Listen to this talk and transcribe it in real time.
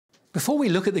Before we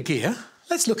look at the gear,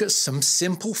 let's look at some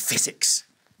simple physics.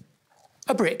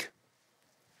 A brick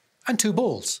and two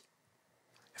balls.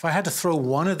 If I had to throw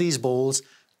one of these balls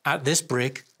at this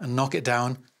brick and knock it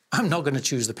down, I'm not going to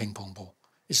choose the ping pong ball.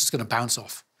 It's just going to bounce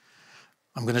off.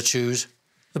 I'm going to choose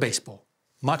the baseball.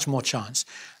 Much more chance.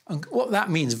 And what that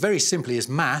means, very simply, is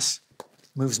mass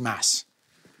moves mass.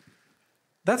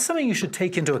 That's something you should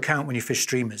take into account when you fish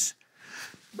streamers.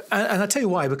 And I'll tell you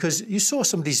why, because you saw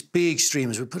some of these big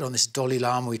streamers we put on this Dolly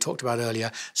Lama we talked about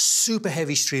earlier, super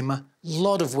heavy streamer,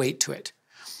 lot of weight to it.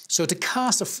 So to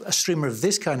cast a streamer of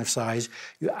this kind of size,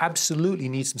 you absolutely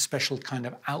need some special kind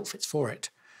of outfits for it.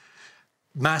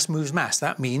 Mass moves mass.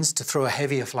 That means to throw a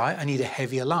heavier fly, I need a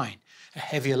heavier line. A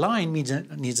heavier line means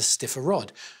it needs a stiffer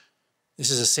rod. This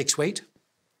is a 6-weight.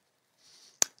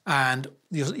 And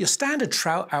your standard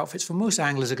trout outfits for most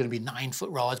anglers are going to be 9-foot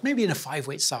rods, maybe in a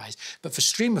 5-weight size. But for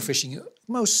streamer fishing, you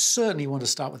most certainly want to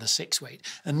start with a 6-weight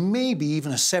and maybe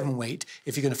even a 7-weight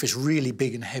if you're going to fish really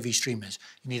big and heavy streamers.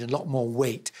 You need a lot more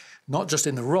weight, not just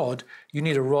in the rod. You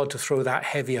need a rod to throw that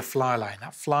heavier fly line.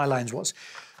 That fly line is what's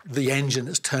the engine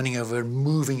that's turning over and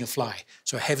moving a fly.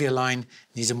 So a heavier line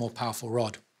needs a more powerful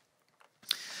rod.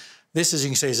 This, as you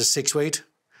can see, is a 6-weight.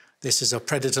 This is a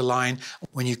Predator line.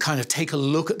 When you kind of take a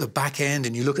look at the back end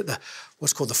and you look at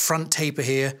what's called the front taper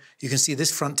here, you can see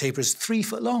this front taper is 3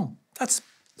 foot long. That's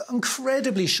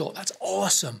incredibly short. That's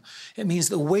awesome. It means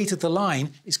the weight of the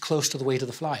line is close to the weight of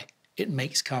the fly. It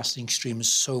makes casting streamers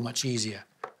so much easier.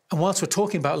 And whilst we're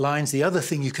talking about lines, the other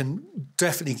thing you can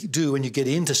definitely do when you get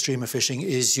into streamer fishing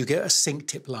is you get a sink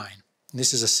tip line. And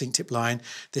this is a sink tip line.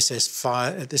 This is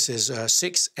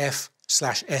 6F/S6.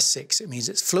 It means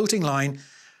it's floating line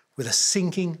with a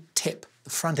sinking tip. The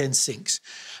front end sinks.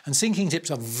 And sinking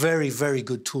tips are very, very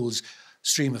good tools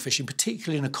streamer fishing,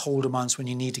 particularly in the colder months when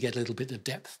you need to get a little bit of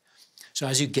depth. So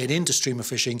as you get into streamer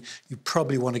fishing, you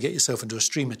probably want to get yourself into a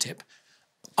streamer tip.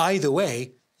 Either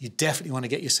way, you definitely want to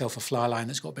get yourself a fly line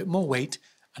that's got a bit more weight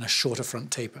and a shorter front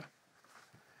taper.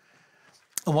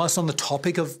 And whilst on the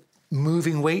topic of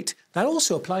moving weight, that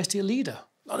also applies to your leader.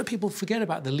 A lot of people forget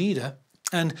about the leader.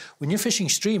 And when you're fishing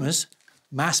streamers,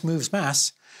 mass moves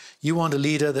mass, you want a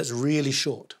leader that's really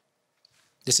short.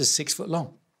 This is 6 foot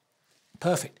long.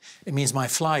 Perfect. It means my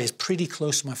fly is pretty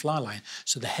close to my fly line,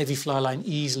 so the heavy fly line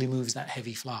easily moves that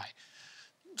heavy fly.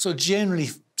 So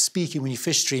generally speaking, when you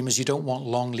fish streamers, you don't want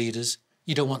long leaders.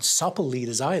 You don't want supple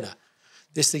leaders either.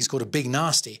 This thing's called a big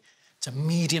nasty. It's a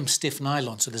medium stiff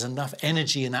nylon, so there's enough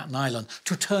energy in that nylon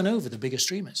to turn over the bigger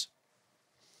streamers.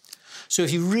 So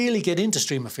if you really get into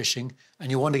streamer fishing and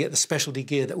you want to get the specialty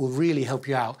gear that will really help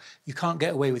you out, you can't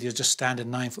get away with your just standard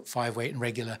 9-foot 5-weight and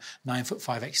regular 9-foot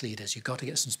 5X leaders. You've got to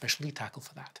get some specialty tackle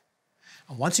for that.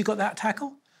 And once you've got that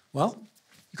tackle, well,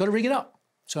 you've got to rig it up.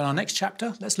 So in our next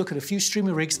chapter, let's look at a few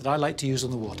streamer rigs that I like to use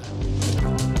on the water.